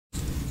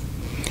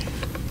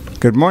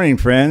Good morning,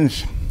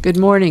 friends. Good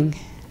morning.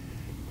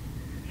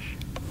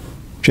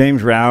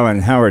 James Rowe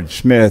and Howard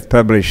Smith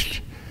published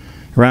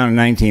around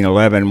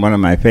 1911 one of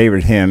my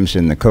favorite hymns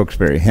in the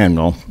Cokesbury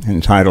hymnal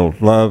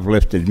entitled Love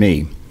Lifted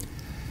Me.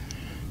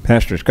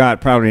 Pastor Scott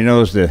probably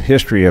knows the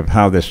history of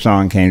how this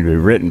song came to be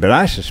written, but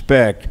I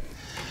suspect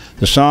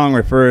the song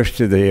refers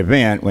to the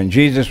event when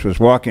Jesus was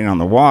walking on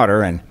the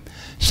water and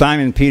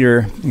Simon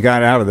Peter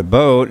got out of the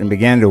boat and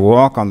began to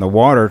walk on the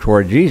water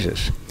toward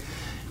Jesus.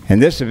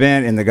 And this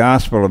event in the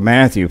Gospel of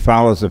Matthew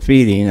follows the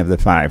feeding of the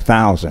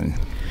 5,000.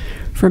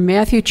 From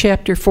Matthew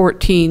chapter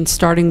 14,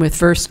 starting with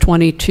verse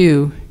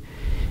 22,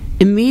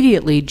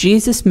 immediately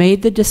Jesus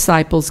made the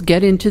disciples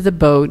get into the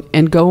boat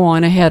and go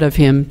on ahead of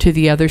him to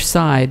the other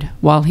side,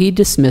 while he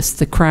dismissed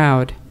the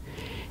crowd.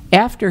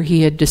 After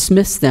he had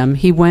dismissed them,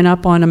 he went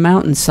up on a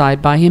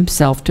mountainside by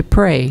himself to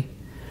pray.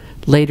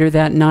 Later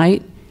that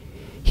night,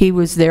 he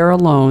was there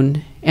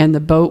alone, and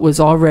the boat was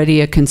already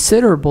a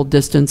considerable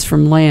distance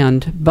from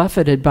land,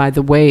 buffeted by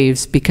the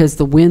waves, because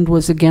the wind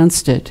was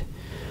against it.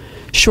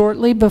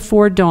 Shortly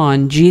before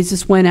dawn,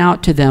 Jesus went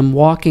out to them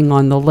walking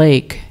on the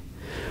lake.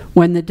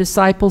 When the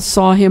disciples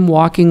saw him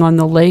walking on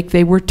the lake,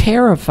 they were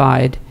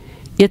terrified.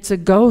 "It's a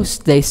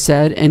ghost," they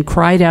said, and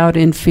cried out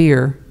in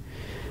fear.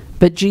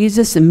 But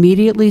Jesus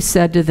immediately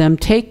said to them,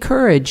 "Take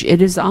courage,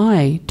 it is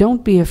I.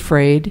 Don't be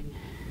afraid."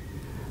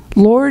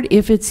 "Lord,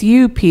 if it's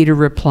you," Peter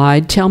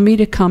replied, "tell me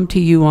to come to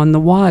you on the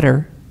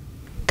water."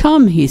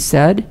 "Come," he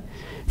said.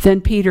 Then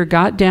Peter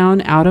got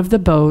down out of the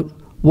boat,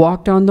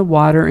 walked on the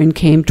water, and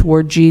came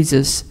toward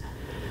Jesus.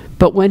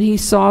 But when he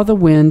saw the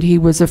wind, he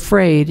was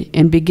afraid,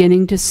 and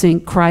beginning to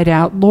sink, cried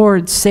out,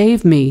 "Lord,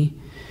 save me."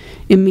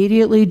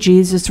 Immediately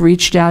Jesus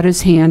reached out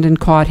his hand and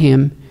caught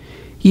him.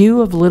 "You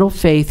of little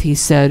faith," he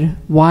said,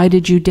 "why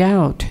did you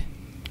doubt?"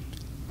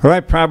 Well, I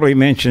probably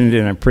mentioned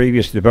in a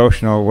previous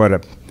devotional what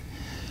a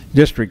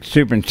District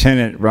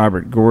Superintendent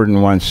Robert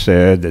Gordon once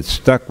said that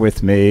stuck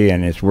with me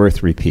and is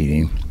worth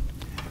repeating.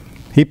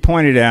 He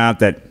pointed out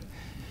that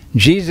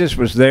Jesus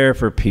was there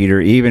for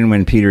Peter even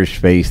when Peter's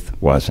faith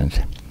wasn't.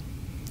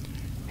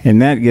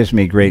 And that gives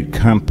me great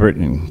comfort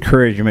and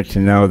encouragement to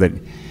know that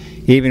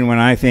even when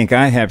I think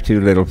I have too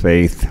little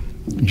faith,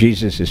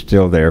 Jesus is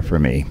still there for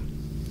me.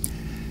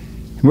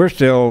 We're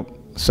still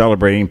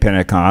celebrating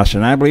Pentecost,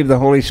 and I believe the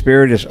Holy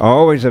Spirit is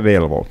always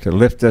available to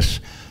lift us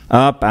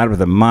up out of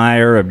the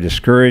mire of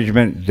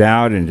discouragement,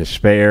 doubt, and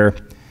despair,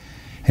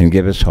 and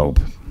give us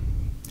hope.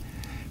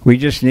 We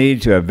just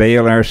need to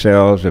avail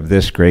ourselves of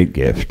this great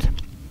gift.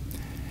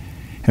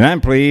 And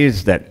I'm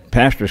pleased that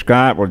Pastor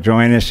Scott will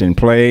join us in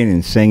playing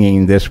and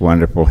singing this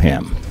wonderful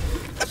hymn,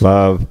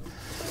 Love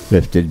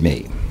Lifted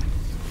Me.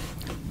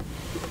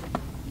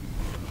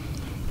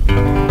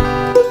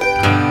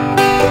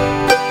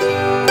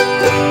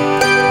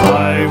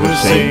 I was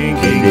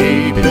sinking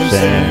deep in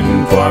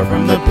sin, far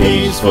from the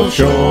peaceful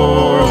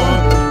shore.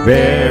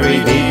 Very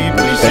deep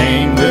we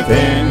sank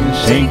within,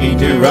 sinking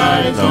to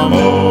rise no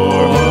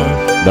more.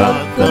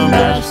 But the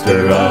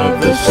master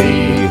of the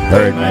sea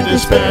heard my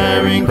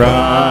despairing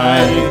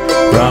cry.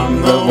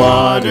 From the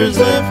waters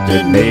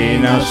lifted me,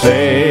 now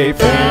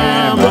safe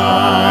am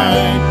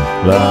I.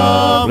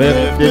 Love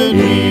lifted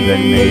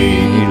even me,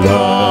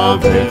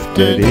 love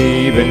lifted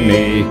even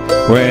me,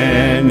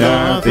 when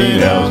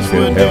nothing else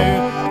could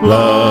help.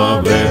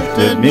 Love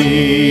lifted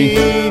me,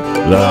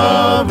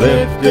 love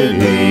lifted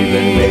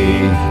even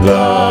me,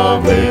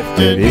 love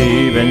lifted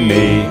even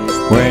me,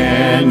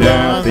 when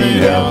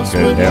nothing else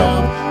could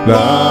help.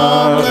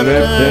 Love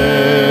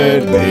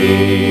lifted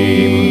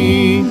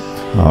me.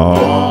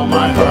 All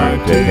my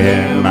heart to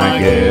him I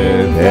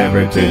give,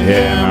 ever to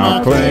him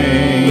I'll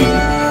cling.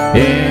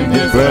 In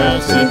his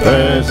blessed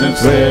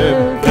presence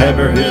live,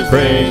 ever his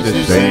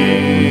praises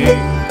sing.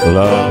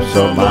 Love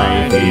so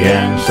mighty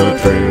and so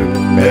true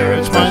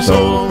merits my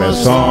soul's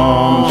best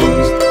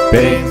songs.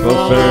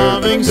 Faithful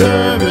serving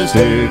service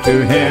due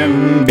to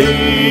him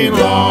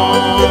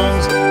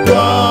belongs.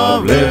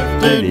 Love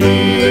lifted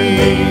even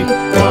me,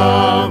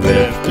 love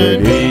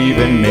lifted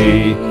even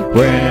me,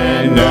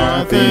 when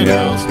nothing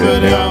else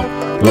could help.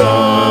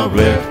 Love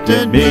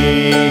lifted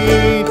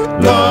me,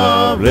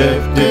 love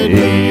lifted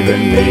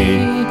even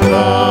me,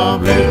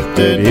 love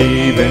lifted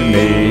even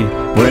me,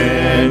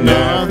 when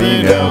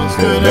nothing else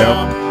could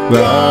help.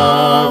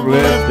 Love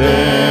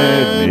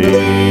lifted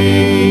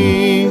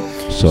me.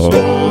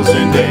 Souls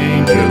in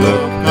danger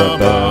look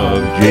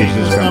above,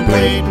 Jesus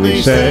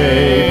completely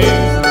saves.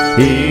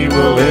 He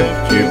will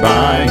lift you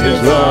by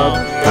his love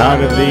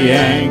out of the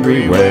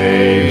angry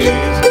waves.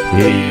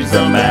 He's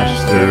the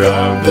master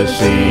of the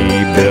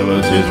sea,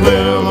 billows his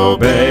will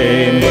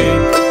obey.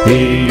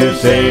 He, your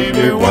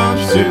Savior,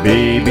 wants to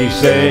be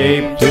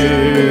saved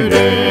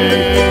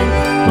today.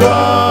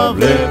 Love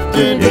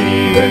lifted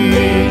even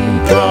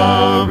me,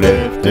 love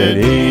lifted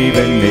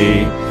even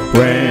me,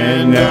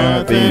 when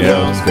nothing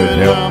else could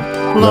help.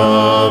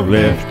 Love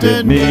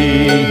lifted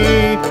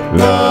me,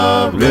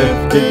 love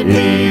lifted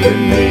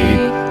even me,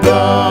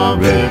 love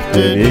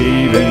lifted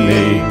even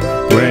me,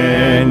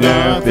 when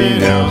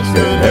nothing else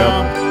could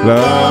help.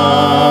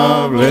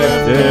 Love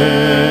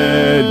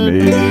lifted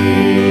me.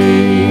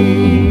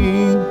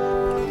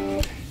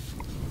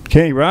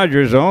 Kenny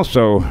Rogers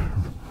also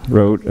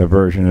wrote a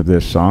version of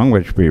this song,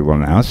 which we will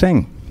now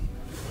sing.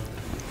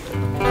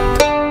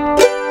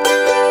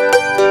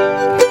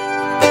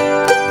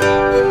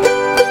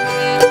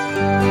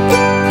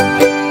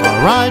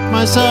 I'll write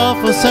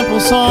myself a simple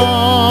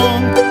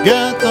song,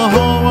 get the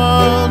whole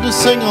world to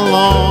sing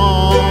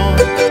along.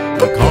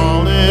 I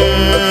call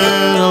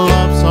it a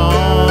love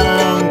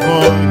song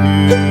for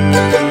you.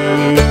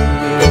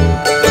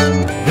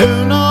 Who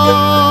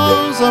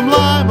knows, I'm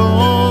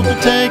liable to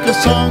take a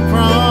song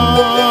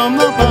from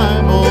the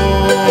Bible.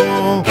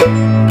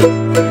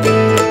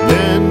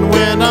 Then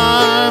when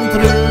I'm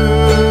through,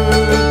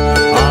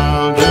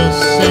 I'll just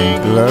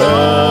sing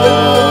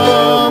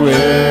love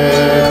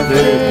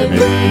lifted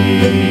me.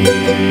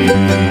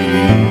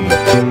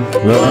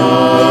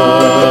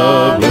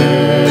 Love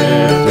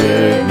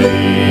lifted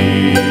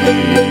me.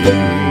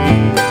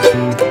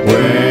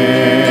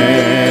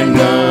 When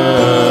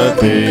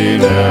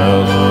nothing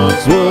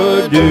else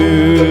would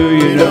do,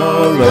 you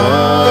know,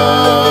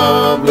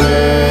 love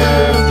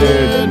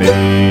lifted me.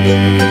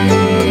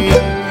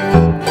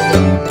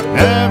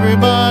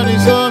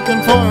 Everybody's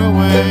looking for a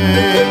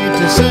way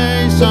to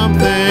say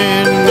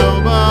something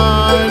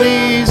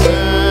nobody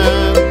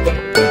said,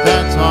 but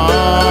that's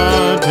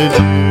hard to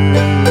do.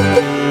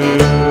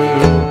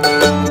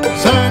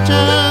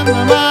 Searching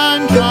their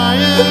mind,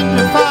 trying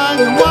to find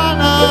the one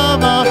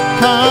of a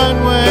kind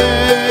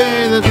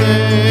way that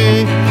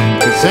they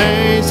could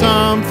say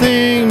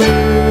something new.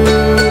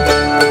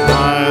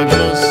 I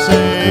just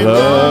say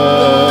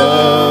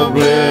love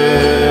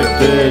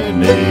lifted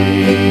me.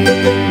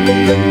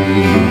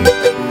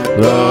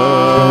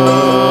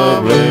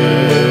 Love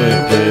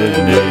lifted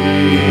me.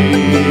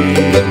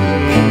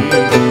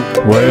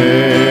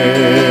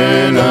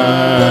 When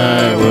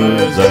I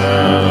was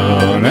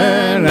down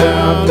and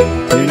out,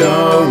 you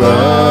know,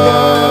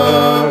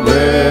 love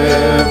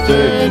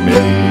lifted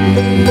me.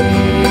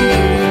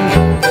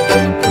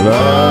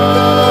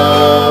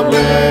 Love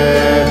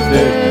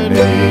lifted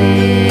me.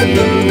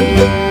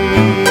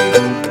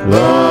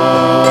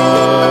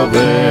 Love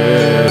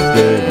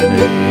lifted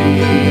me.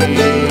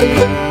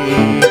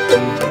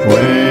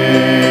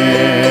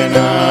 When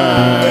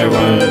I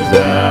was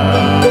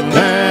down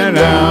and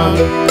out,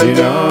 you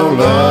know,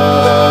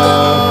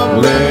 love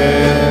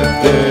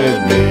lifted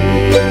me.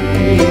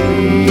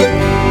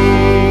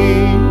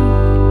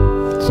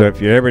 So if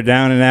you're ever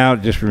down and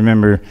out, just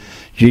remember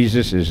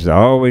Jesus is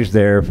always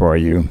there for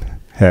you.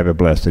 Have a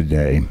blessed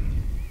day.